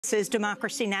This is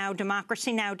Democracy Now!,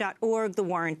 democracynow.org, The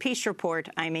War and Peace Report.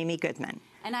 I'm Amy Goodman.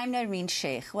 And I'm Noreen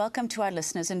Sheikh. Welcome to our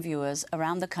listeners and viewers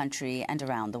around the country and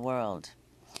around the world.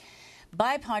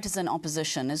 Bipartisan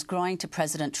opposition is growing to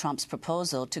President Trump's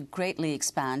proposal to greatly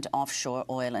expand offshore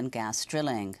oil and gas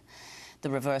drilling. The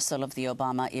reversal of the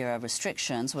Obama-era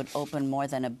restrictions would open more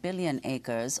than 1 billion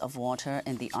acres of water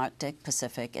in the Arctic,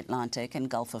 Pacific, Atlantic, and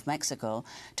Gulf of Mexico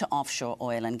to offshore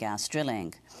oil and gas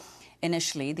drilling.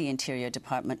 Initially, the Interior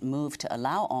Department moved to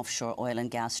allow offshore oil and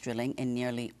gas drilling in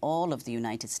nearly all of the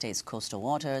United States coastal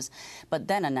waters, but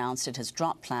then announced it has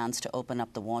dropped plans to open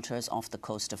up the waters off the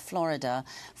coast of Florida,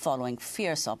 following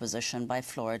fierce opposition by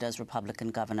Florida's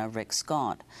Republican Governor Rick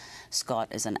Scott. Scott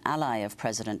is an ally of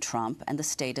President Trump, and the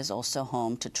state is also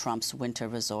home to Trump's winter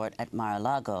resort at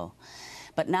Mar-a-Lago.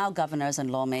 But now governors and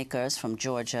lawmakers from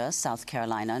Georgia, South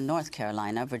Carolina, North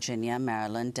Carolina, Virginia,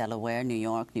 Maryland, Delaware, New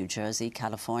York, New Jersey,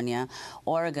 California,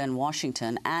 Oregon,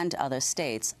 Washington, and other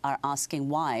states are asking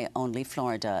why only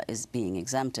Florida is being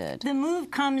exempted. The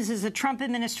move comes as the Trump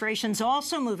administration is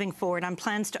also moving forward on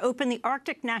plans to open the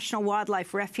Arctic National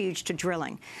Wildlife Refuge to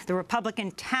drilling. The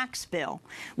Republican tax bill,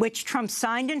 which Trump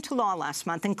signed into law last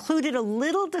month, included a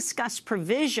little-discussed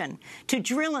provision to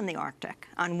drill in the Arctic.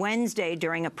 On Wednesday,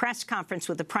 during a press conference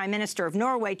with the Prime Minister of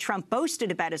Norway, Trump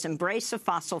boasted about his embrace of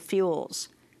fossil fuels.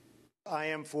 I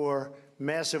am for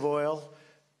massive oil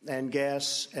and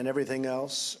gas and everything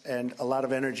else and a lot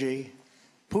of energy.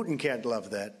 Putin can't love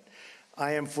that.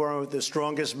 I am for the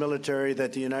strongest military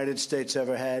that the United States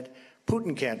ever had.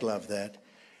 Putin can't love that.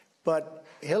 But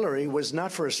Hillary was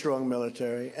not for a strong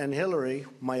military, and Hillary,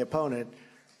 my opponent,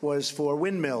 was for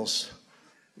windmills,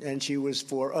 and she was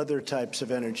for other types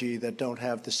of energy that don't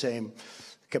have the same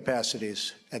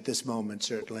capacities at this moment,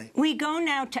 certainly. We go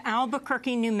now to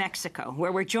Albuquerque, New Mexico,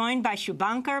 where we're joined by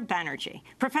Shubhankar Banerjee,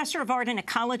 professor of art and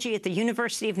ecology at the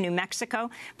University of New Mexico.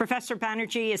 Professor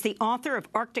Banerjee is the author of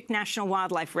Arctic National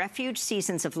Wildlife Refuge,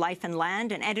 Seasons of Life and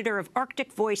Land, and editor of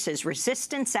Arctic Voices,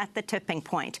 Resistance at the Tipping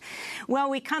Point. Well,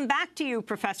 we come back to you,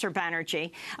 Professor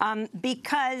Banerjee,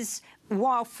 because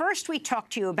while first we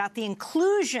talked to you about the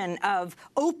inclusion of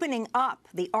opening up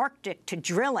the Arctic to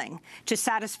drilling to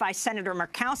satisfy Senator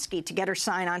Murkowski to get her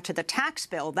sign onto the tax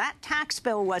bill, that tax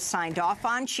bill was signed off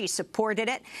on. She supported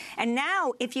it. And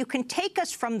now, if you can take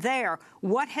us from there,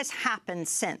 what has happened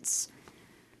since?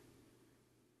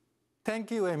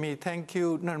 Thank you, Amy. Thank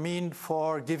you, Narmeen,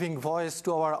 for giving voice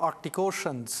to our Arctic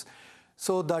oceans.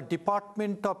 So the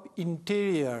Department of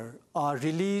Interior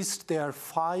released their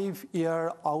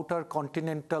 5-year Outer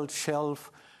Continental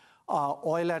Shelf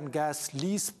oil and gas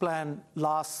lease plan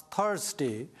last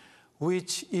Thursday,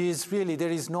 which is really,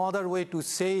 there is no other way to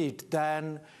say it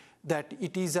than that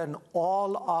it is an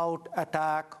all-out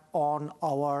attack on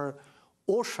our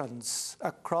oceans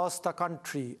across the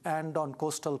country and on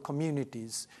coastal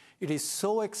communities. It is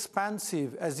so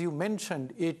expansive, as you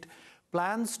mentioned, it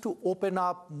plans to open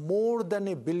up more than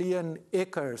 1 billion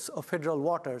acres of federal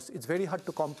waters. It's very hard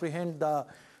to comprehend the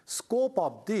scope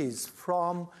of this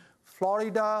from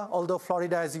Florida, although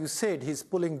Florida, as you said, he's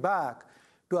pulling back,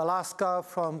 to Alaska,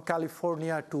 from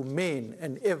California to Maine,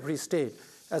 and every state,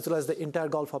 as well as the entire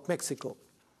Gulf of Mexico.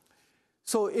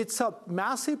 So it's a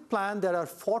massive plan. There are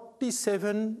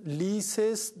 47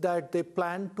 leases that they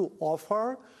plan to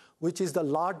offer, which is the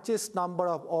largest number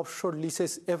of offshore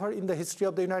leases ever in the history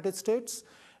of the United States.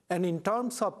 And in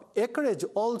terms of acreage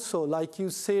also, like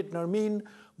you said, Narmeen,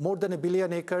 more than 1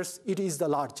 billion acres, it is the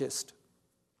largest.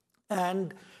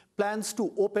 And plans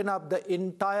to open up the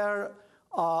entire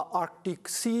Arctic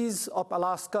seas of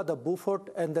Alaska, the Beaufort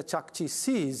and the Chukchi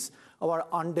seas, our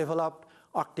undeveloped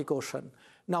Arctic Ocean.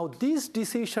 Now, this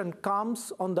decision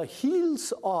comes on the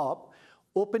heels of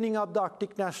opening up the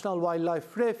Arctic National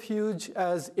Wildlife Refuge,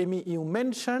 as Amy, you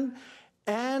mentioned,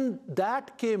 and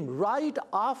that came right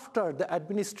after the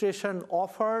administration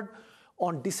offered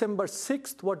on December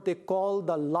 6th what they call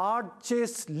the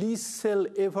largest lease sale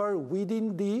ever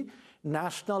within the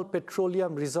National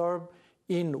Petroleum Reserve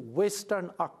in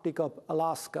Western Arctic of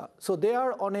Alaska. So they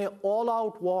are on an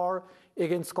all-out war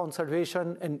against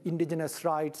conservation and indigenous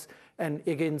rights and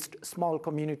against small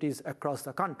communities across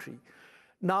the country.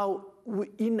 Now,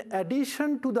 in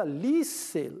addition to the lease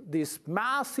sale, this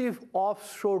massive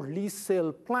offshore lease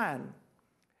sale plan,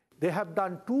 they have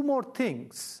done 2 more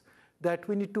things that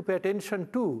we need to pay attention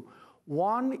to.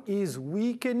 One is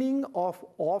weakening of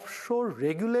offshore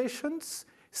regulations,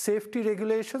 safety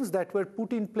regulations that were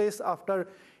put in place after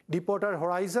Deepwater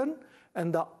Horizon,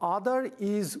 and the other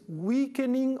is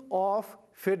weakening of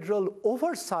federal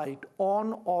oversight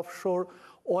on offshore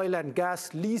oil and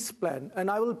gas lease plan. And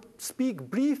I will speak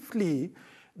briefly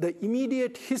the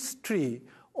immediate history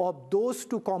of those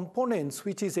two components,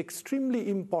 which is extremely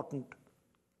important.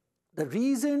 The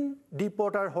reason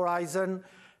Deepwater Horizon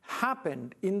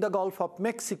happened in the Gulf of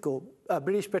Mexico,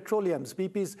 British Petroleum's,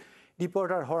 BP's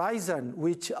Deepwater Horizon,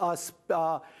 which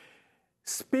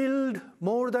spilled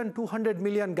more than 200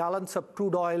 million gallons of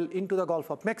crude oil into the Gulf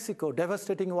of Mexico,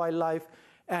 devastating wildlife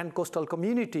and coastal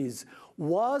communities,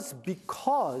 was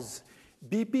because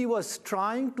BP was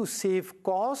trying to save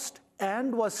cost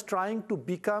and was trying to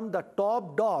become the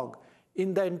top dog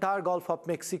in the entire Gulf of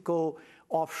Mexico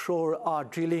offshore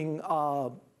drilling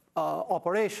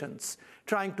operations,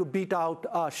 trying to beat out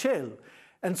shale.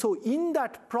 And so in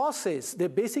that process, they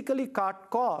basically cut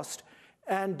cost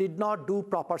and did not do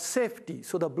proper safety.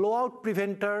 So the blowout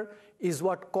preventer is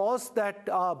what caused that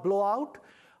blowout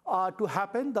to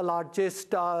happen, the largest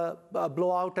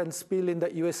blowout and spill in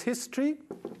the US history.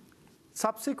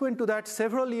 Subsequent to that,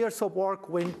 several years of work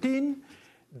went in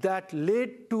that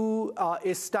led to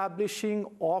establishing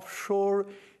offshore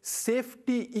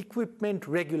safety equipment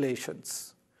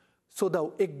regulations.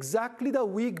 So exactly the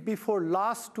week before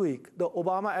last week, the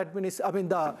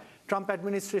Trump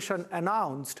administration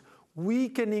announced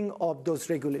weakening of those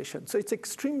regulations. So it's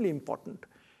extremely important.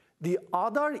 The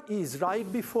other is right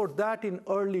before that, in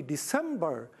early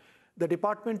December, the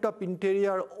Department of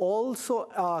Interior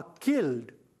also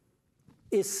killed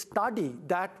a study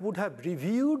that would have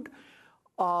reviewed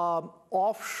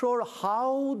offshore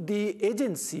how the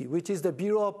agency, which is the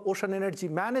Bureau of Ocean Energy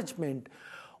Management,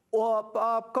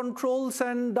 controls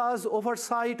and does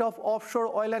oversight of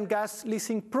offshore oil and gas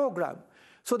leasing program.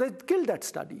 So they killed that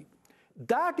study.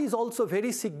 That is also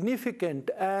very significant,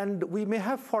 and we may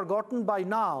have forgotten by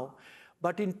now,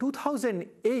 but in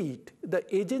 2008,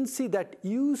 the agency that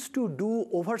used to do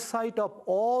oversight of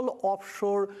all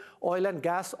offshore oil and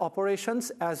gas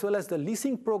operations, as well as the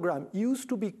leasing program, used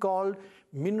to be called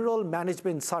Mineral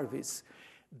Management Service.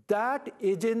 That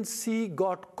agency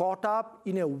got caught up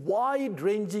in a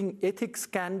wide-ranging ethics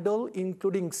scandal,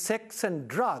 including sex and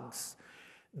drugs,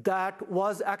 that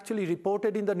was actually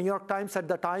reported in the New York Times at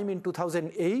the time in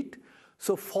 2008.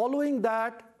 So following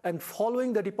that and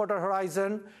following the Deepwater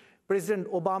Horizon,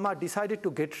 President Obama decided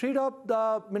to get rid of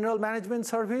the Mineral Management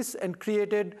Service and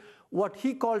created what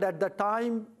he called at the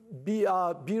time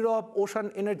Bureau of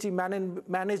Ocean Energy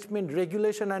Management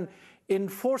Regulation and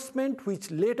Enforcement,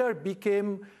 which later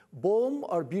became BOEM,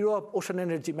 or Bureau of Ocean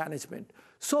Energy Management.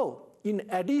 So in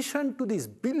addition to these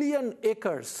billion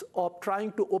acres of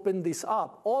trying to open this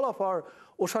up, all of our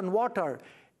ocean water,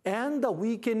 and the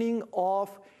weakening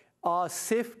of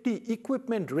safety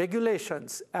equipment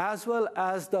regulations, as well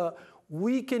as the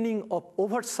weakening of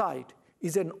oversight,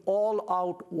 is an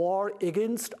all-out war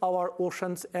against our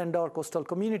oceans and our coastal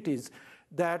communities,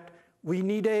 that we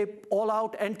need a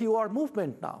all-out anti-war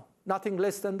movement now, nothing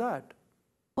less than that.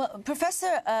 Well,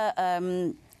 Professor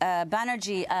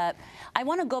Banerjee, I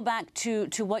want to go back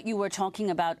to what you were talking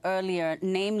about earlier,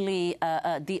 namely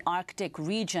the Arctic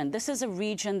region. This is a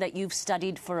region that you've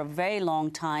studied for a very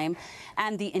long time,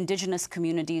 and the indigenous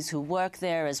communities who work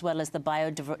there, as well as the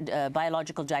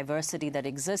biological diversity that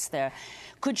exists there.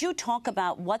 Could you talk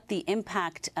about what the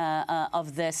impact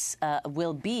of this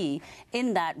will be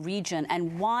in that region,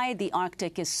 and why the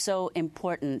Arctic is so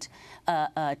important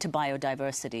to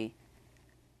biodiversity?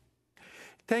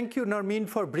 Thank you, Narmeen,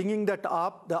 for bringing that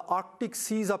up. The Arctic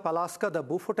seas of Alaska, the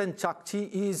Beaufort and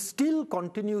Chukchi, still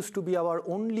continues to be our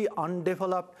only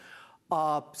undeveloped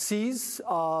seas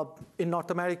in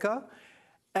North America.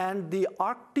 And the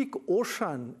Arctic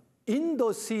Ocean, in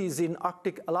those seas in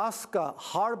Arctic Alaska,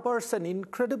 harbors an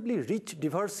incredibly rich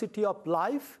diversity of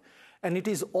life. And it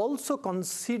is also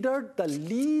considered the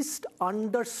least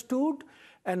understood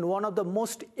and one of the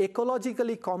most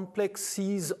ecologically complex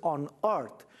seas on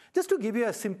Earth. Just to give you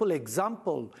a simple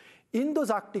example, in those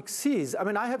Arctic seas,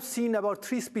 I have seen about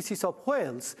 3 species of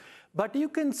whales, but you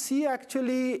can see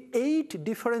actually 8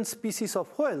 different species of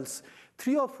whales,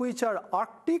 3 of which are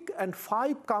Arctic and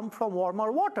 5 come from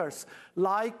warmer waters,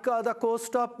 like the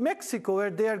coast of Mexico,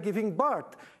 where they are giving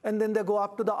birth, and then they go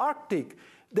up to the Arctic.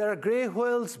 There are gray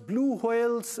whales, blue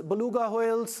whales, beluga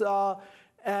whales,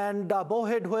 and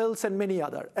bowhead whales, and many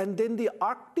other. And then the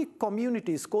Arctic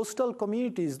communities, coastal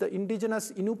communities, the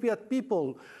indigenous Inupiat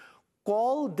people,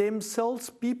 call themselves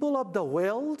people of the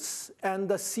whales and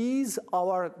the seas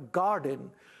our garden.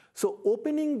 So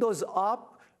opening those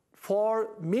up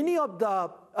for many of the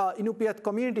Inupiat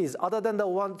communities, other than the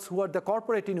ones who are the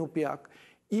corporate Inupiaq,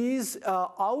 is an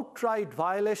outright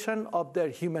violation of their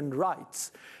human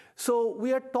rights. So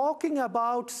we are talking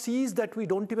about seas that we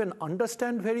don't even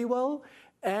understand very well,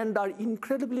 and are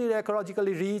incredibly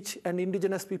ecologically rich, and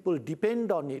indigenous people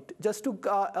depend on it. Just to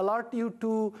alert you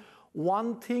to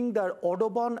One thing that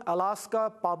Audubon,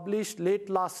 Alaska published late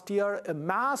last year, a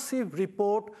massive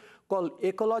report called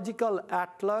Ecological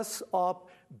Atlas of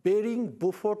Bering,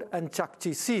 Beaufort, and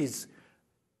Chukchi Seas.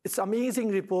 It's an amazing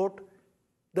report.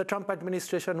 The Trump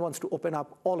administration wants to open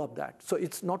up all of that. So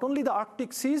it's not only the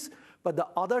Arctic seas, but the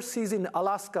other seas in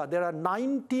Alaska. There are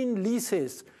 19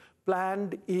 leases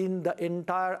planned in the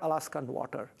entire Alaskan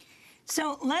water.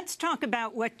 So let's talk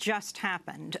about what just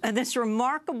happened. This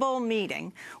remarkable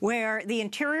meeting where the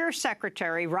Interior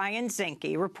Secretary, Ryan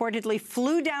Zinke, reportedly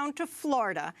flew down to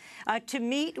Florida to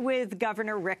meet with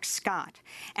Governor Rick Scott,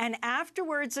 and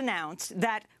afterwards announced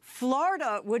that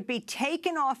Florida would be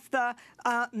taken off the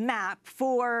map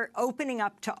for opening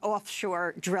up to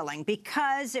offshore drilling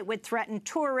because it would threaten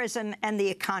tourism and the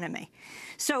economy.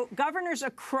 So governors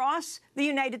across the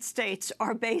United States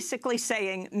are basically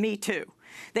saying, me too.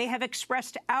 They have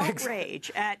expressed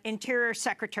outrage at Interior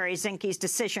Secretary Zinke's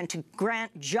decision to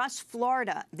grant just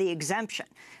Florida the exemption.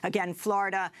 Again,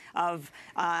 Florida of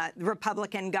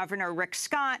Republican Governor Rick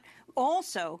Scott,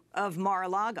 also of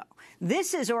Mar-a-Lago.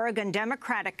 This is Oregon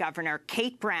Democratic Governor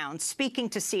Kate Brown speaking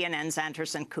to CNN's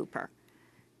Anderson Cooper.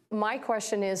 My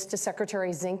question is to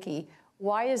Secretary Zinke,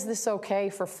 why is this okay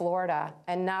for Florida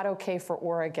and not okay for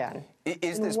Oregon?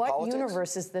 Is this In what politics?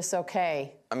 universe is this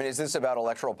okay? I mean, is this about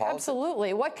electoral politics?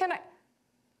 Absolutely. What can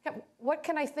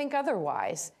I think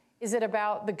otherwise? Is it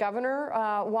about the governor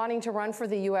wanting to run for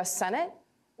the U.S. Senate?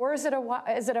 Or is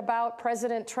it about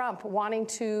President Trump wanting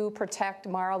to protect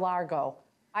Mar-a-Lago?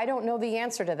 I don't know the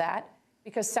answer to that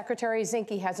because Secretary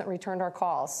Zinke hasn't returned our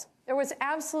calls. There was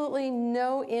absolutely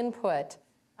no input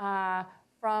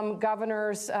from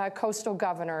governors, coastal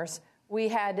governors. We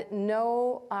had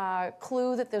no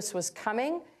clue that this was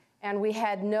coming, and we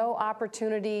had no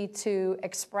opportunity to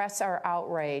express our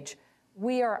outrage.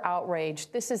 We are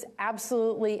outraged. This is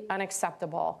absolutely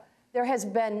unacceptable. There has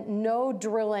been no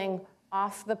drilling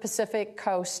off the Pacific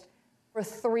coast for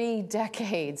 3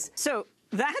 decades. So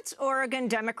that's Oregon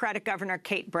Democratic Governor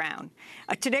Kate Brown.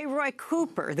 Today, Roy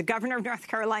Cooper, the governor of North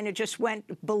Carolina, just went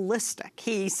ballistic.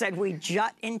 He said we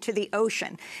jut into the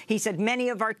ocean. He said many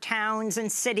of our towns and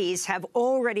cities have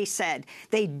already said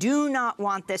they do not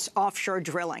want this offshore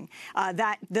drilling,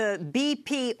 that the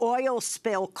BP oil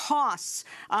spill costs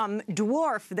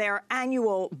dwarf their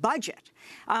annual budget.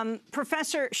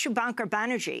 Professor Shubhankar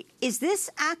Banerjee, is this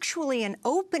actually an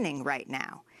opening right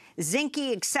now?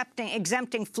 Zinke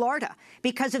exempting Florida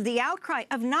because of the outcry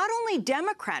of not only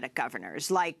Democratic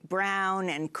governors like Brown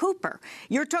and Cooper.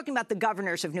 You're talking about the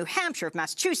governors of New Hampshire, of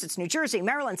Massachusetts, New Jersey,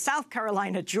 Maryland, South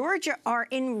Carolina, Georgia are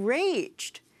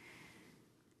enraged.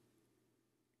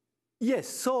 Yes,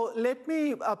 so let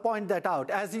me point that out.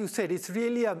 As you said, it's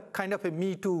really a kind of a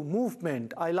Me Too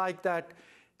movement. I like that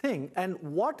thing. And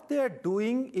what they're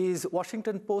doing is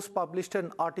Washington Post published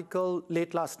an article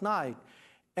late last night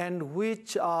and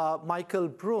which Michael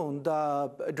Brune,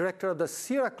 the director of the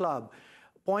Sierra Club,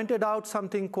 pointed out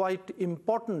something quite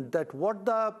important, that what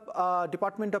the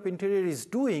Department of Interior is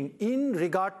doing in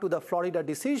regard to the Florida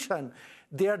decision,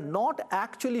 they are not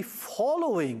actually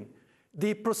following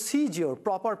the procedure,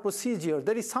 proper procedure.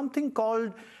 There is something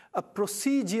called a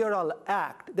procedural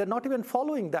act. They're not even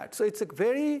following that. So it's a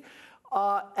very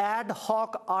ad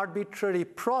hoc, arbitrary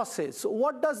process. So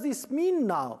what does this mean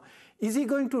now? Is he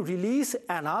going to release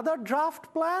another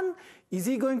draft plan? Is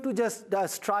he going to just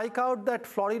strike out that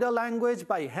Florida language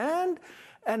by hand?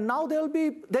 And now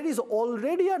there is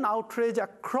already an outrage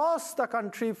across the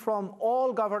country from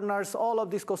all governors, all of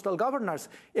these coastal governors,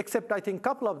 except I think a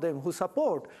couple of them who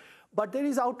support. But there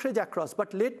is outrage across.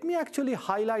 But let me actually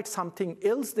highlight something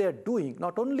else they're doing.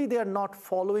 Not only they are not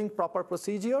following proper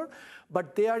procedure,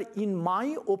 but they are, in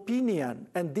my opinion,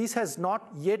 and this has not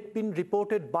yet been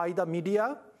reported by the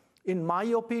media, in my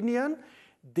opinion,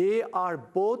 they are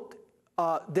both,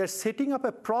 they're setting up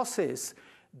a process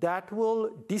that will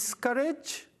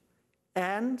discourage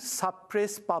and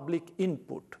suppress public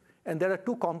input. And there are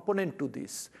two components to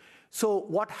this. So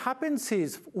what happens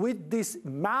is, with this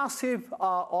massive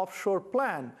offshore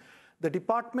plan, the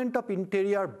Department of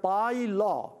Interior, by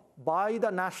law, by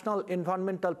the National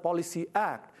Environmental Policy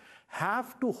Act,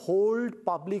 have to hold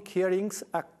public hearings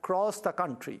across the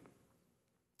country.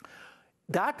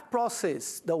 That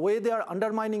process, the way they are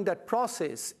undermining that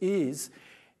process is,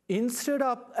 instead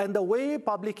of, and the way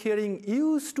public hearing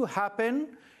used to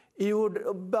happen,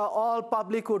 all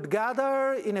public would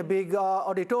gather in a big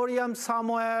auditorium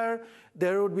somewhere.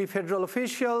 There would be federal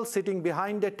officials sitting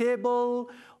behind a table.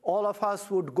 All of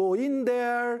us would go in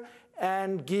there,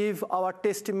 and give our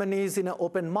testimonies in an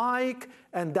open mic,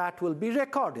 and that will be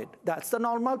recorded. That's the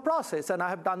normal process, and I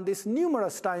have done this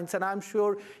numerous times, and I'm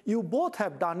sure you both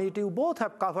have done it. You both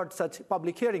have covered such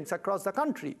public hearings across the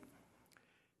country.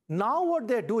 Now what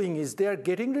they're doing is they're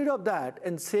getting rid of that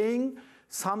and saying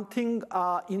something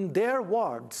in their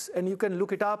words, and you can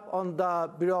look it up on the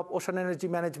Bureau of Ocean Energy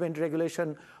Management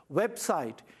Regulation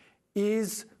website,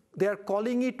 is they're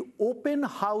calling it open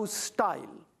house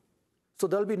style. So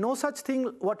there'll be no such thing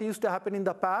what used to happen in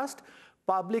the past.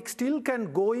 Public still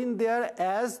can go in there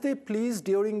as they please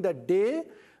during the day.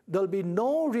 There'll be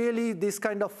no really this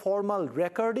kind of formal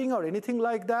recording or anything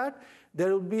like that.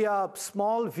 There will be a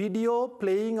small video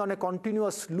playing on a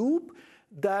continuous loop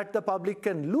that the public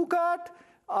can look at,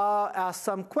 ask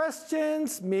some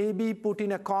questions, maybe put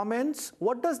in a comments.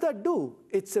 What does that do?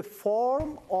 It's a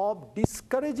form of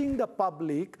discouraging the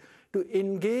public to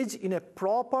engage in a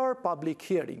proper public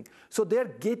hearing. So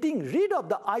they're getting rid of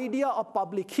the idea of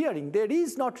public hearing. There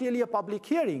is not really a public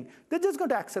hearing. They're just going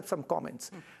to accept some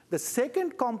comments. The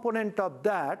second component of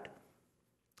that,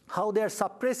 how they're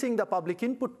suppressing the public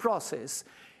input process,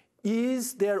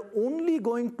 is they're only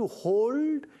going to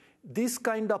hold this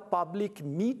kind of public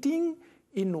meeting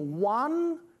in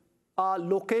one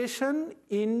location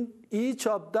in each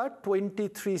of the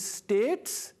 23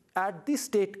 states at the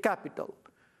state capital.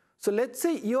 So let's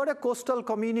say you're a coastal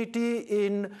community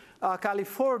in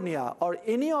California or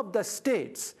any of the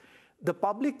states. The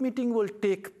public meeting will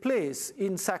take place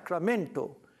in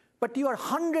Sacramento, but you are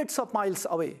hundreds of miles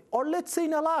away. Or let's say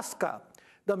in Alaska,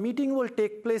 the meeting will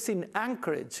take place in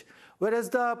Anchorage, whereas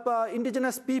the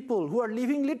indigenous people who are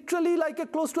living literally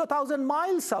like close to 1,000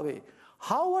 miles away,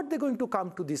 how are they going to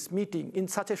come to this meeting in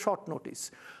such a short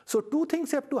notice? So two things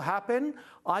have to happen.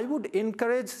 I would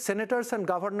encourage senators and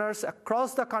governors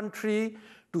across the country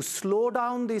to slow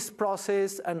down this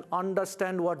process and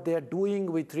understand what they're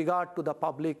doing with regard to the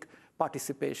public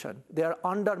participation. They're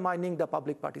undermining the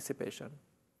public participation.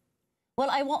 Well,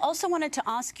 I also wanted to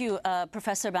ask you,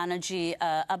 Professor Banerjee,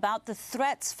 about the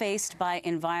threats faced by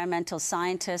environmental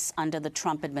scientists under the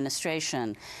Trump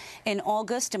administration. In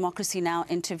August, Democracy Now!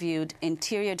 Interviewed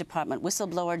Interior Department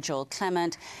whistleblower Joel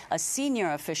Clement, a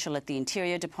senior official at the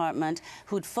Interior Department,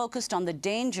 who'd focused on the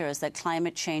dangers that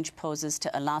climate change poses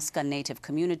to Alaska Native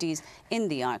communities in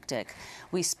the Arctic.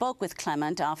 We spoke with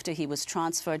Clement after he was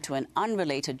transferred to an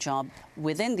unrelated job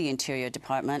within the Interior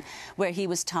Department, where he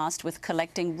was tasked with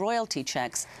collecting royalty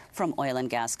checks from oil and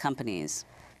gas companies.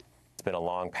 It's been a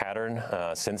long pattern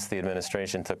since the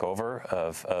administration took over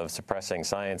of suppressing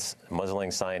science,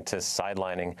 muzzling scientists,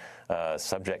 sidelining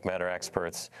subject matter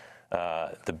experts.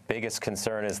 The biggest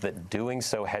concern is that doing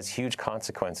so has huge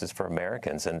consequences for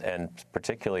Americans, and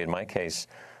particularly in my case,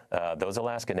 those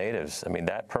Alaska Natives. I mean,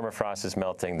 that permafrost is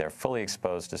melting. They're fully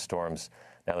exposed to storms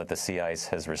now that the sea ice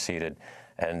has receded.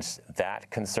 And that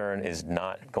concern is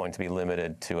not going to be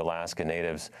limited to Alaska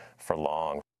Natives for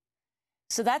long.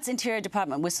 So that's Interior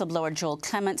Department whistleblower Joel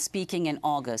Clement speaking in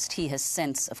August. He has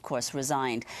since, of course,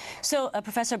 resigned. So,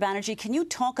 Professor Banerjee, can you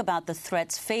talk about the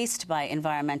threats faced by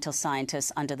environmental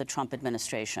scientists under the Trump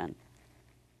administration?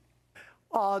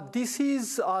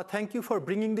 Thank you for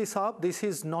bringing this up. This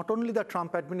is not only the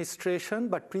Trump administration,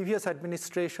 but previous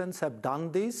administrations have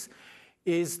done this.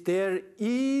 There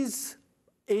is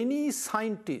any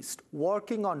scientist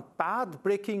working on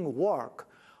path-breaking work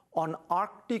on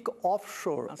Arctic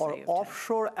offshore or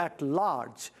offshore at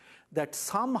large that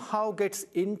somehow gets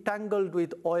entangled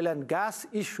with oil and gas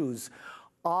issues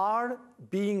are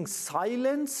being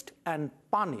silenced and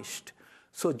punished.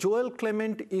 So Joel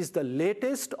Clement is the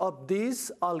latest of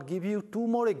these. I'll give you two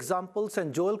more examples,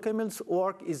 and Joel Clement's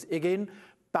work is again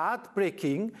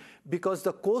path-breaking because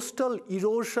the coastal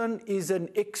erosion is an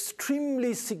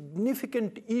extremely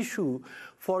significant issue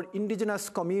for indigenous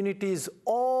communities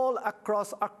all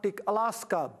across Arctic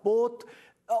Alaska,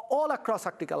 all across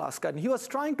Arctic Alaska. And he was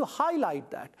trying to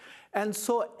highlight that. And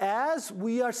so as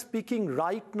we are speaking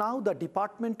right now, the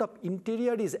Department of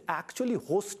Interior is actually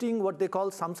hosting what they call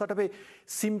some sort of a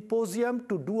symposium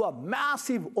to do a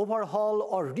massive overhaul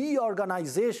or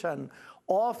reorganization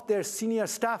of their senior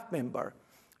staff member.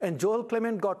 And Joel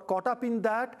Clement got caught up in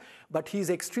that, but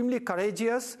he's extremely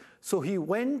courageous. So he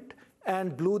went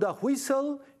and blew the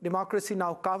whistle. Democracy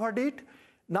Now! Covered it.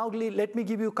 Now let me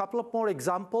give you a couple of more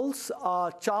examples.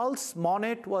 Charles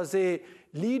Monnet was a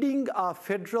leading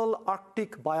federal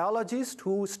Arctic biologist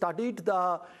who studied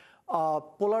the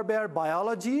polar bear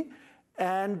biology,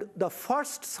 and the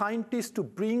first scientist to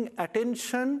bring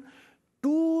attention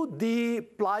to the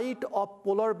plight of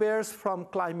polar bears from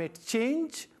climate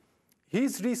change.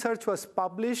 His research was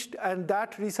published, and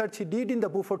that research he did in the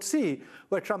Beaufort Sea,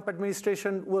 where Trump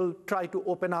administration will try to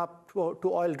open up to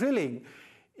oil drilling.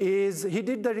 He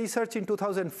did the research in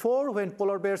 2004 when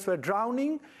polar bears were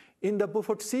drowning in the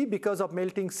Beaufort Sea because of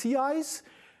melting sea ice.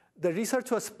 The research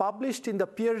was published in the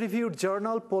peer-reviewed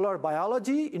journal Polar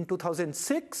Biology in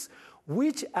 2006,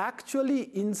 which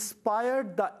actually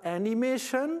inspired the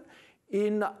animation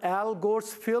in Al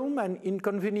Gore's film An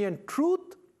Inconvenient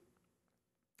Truth,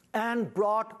 and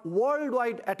brought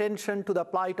worldwide attention to the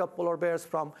plight of polar bears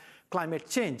from climate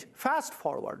change. Fast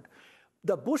forward,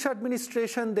 the Bush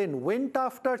administration then went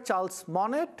after Charles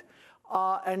Monnet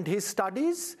and his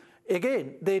studies.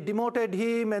 Again, they demoted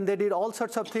him and they did all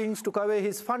sorts of things, took away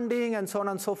his funding and so on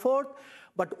and so forth.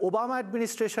 But Obama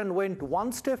administration went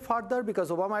one step further,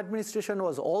 because Obama administration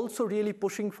was also really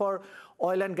pushing for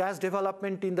oil and gas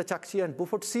development in the Chukchi and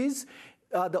Beaufort Seas.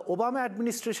 The Obama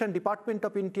administration Department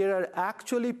of Interior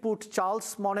actually put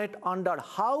Charles Monnet under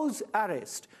house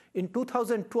arrest in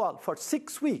 2012 for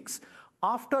 6 weeks,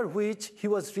 after which he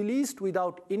was released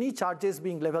without any charges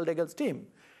being leveled against him.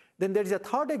 Then there is a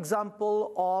third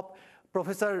example of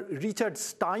Professor Richard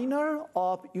Steiner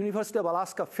of University of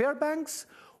Alaska Fairbanks,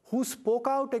 who spoke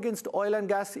out against oil and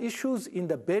gas issues in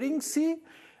the Bering Sea.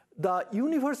 The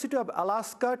University of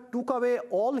Alaska took away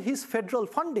all his federal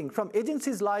funding from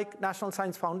agencies like National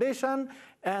Science Foundation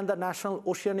and the National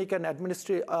Oceanic and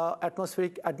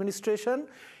Atmospheric Administration.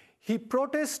 He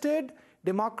protested.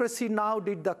 Democracy Now!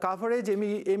 Did the coverage.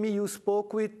 Amy, you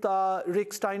spoke with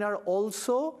Rick Steiner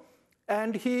also.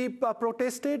 And he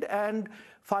protested and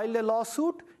filed a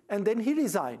lawsuit, and then he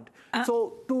resigned.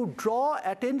 So to draw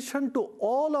attention to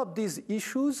all of these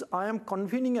issues, I am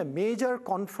convening a major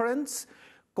conference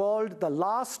called The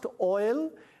Last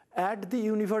Oil at the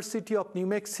University of New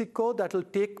Mexico that will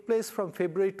take place from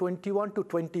February 21 to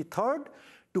 23rd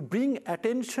to bring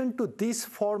attention to this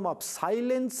form of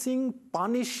silencing,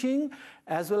 punishing,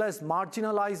 as well as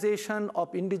marginalization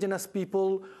of indigenous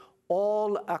people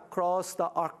all across the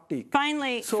Arctic.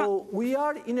 Finally, so we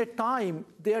are in a time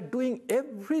they are doing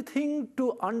everything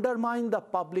to undermine the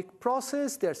public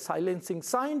process. They're silencing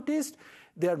scientists.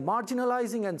 They're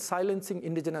marginalizing and silencing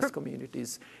indigenous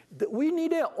communities. We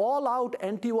need an all-out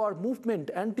anti-war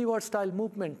movement, anti-war style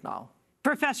movement now.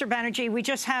 Professor Banerjee, we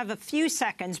just have a few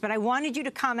seconds, but I wanted you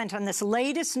to comment on this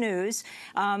latest news,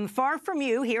 far from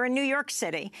you, here in New York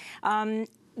City.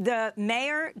 The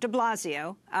Mayor de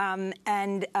Blasio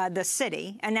and the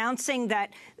city announcing that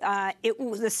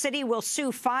the city will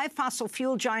sue 5 fossil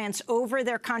fuel giants over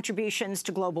their contributions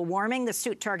to global warming. The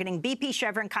suit targeting BP,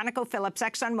 Chevron, ConocoPhillips,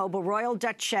 ExxonMobil, Royal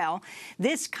Dutch Shell.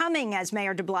 This coming as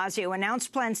Mayor de Blasio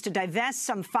announced plans to divest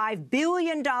some $5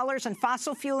 billion in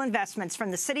fossil fuel investments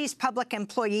from the city's public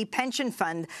employee pension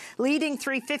fund, leading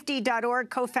 350.org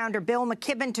co-founder Bill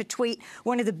McKibben to tweet,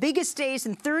 "One of the biggest days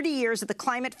in 30 years of the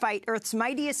climate fight, Earth's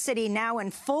mightiest city now in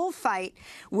full fight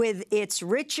with its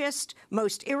richest,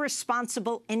 most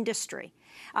irresponsible industry."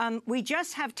 We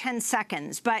just have 10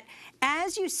 seconds, but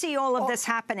as you see all of this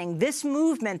happening, this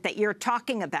movement that you're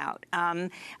talking about,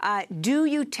 do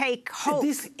you take hope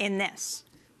in this?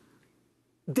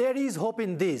 There is hope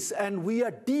in this, and we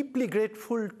are deeply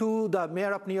grateful to the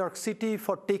Mayor of New York City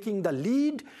for taking the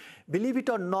lead. Believe it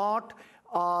or not,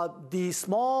 the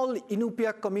small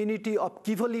Inupiaq community of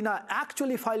Kivalina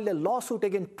actually filed a lawsuit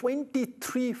against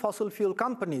 23 fossil fuel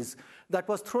companies that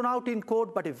was thrown out in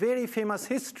court, but a very famous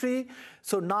history.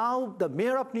 So now the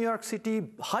Mayor of New York City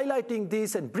highlighting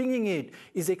this and bringing it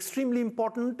is extremely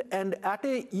important. And at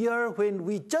a year when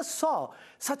we just saw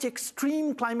such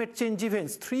extreme climate change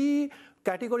events, 3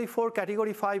 Category 4,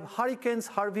 Category 5 hurricanes,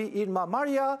 Harvey, Irma,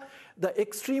 Maria, the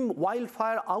extreme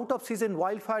wildfire, out-of-season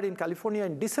wildfire in California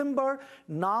in December,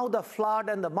 now the flood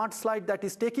and the mudslide that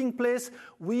is taking place,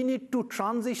 we need to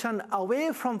transition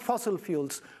away from fossil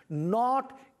fuels,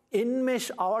 not enmesh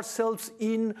ourselves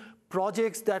in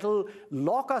projects that will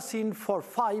lock us in for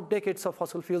 5 decades of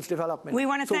fossil fuels development. We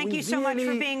want to thank you so much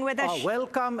for being with us.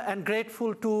 Welcome and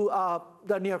grateful to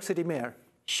the New York City Mayor.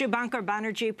 Shubhankar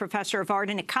Banerjee, Professor of Art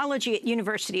and Ecology at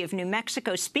University of New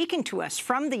Mexico, speaking to us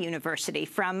from the university,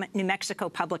 from New Mexico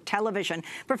Public Television.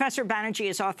 Professor Banerjee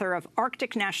is author of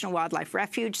Arctic National Wildlife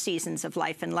Refuge, Seasons of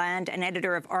Life and Land, and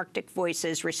editor of Arctic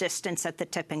Voices, Resistance at the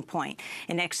Tipping Point.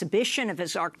 An exhibition of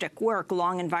his Arctic work,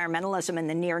 Long Environmentalism in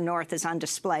the Near North, is on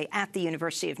display at the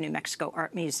University of New Mexico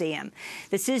Art Museum.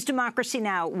 This is Democracy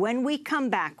Now! When we come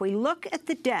back, we look at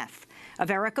the death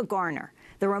of Erica Garner,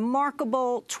 the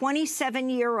remarkable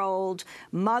 27-year-old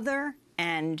mother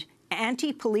and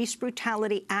anti-police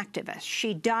brutality activist.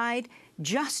 She died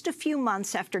just a few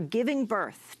months after giving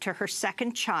birth to her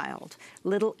second child,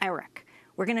 little Eric.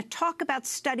 We're going to talk about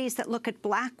studies that look at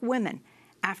Black women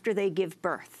after they give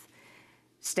birth.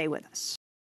 Stay with us.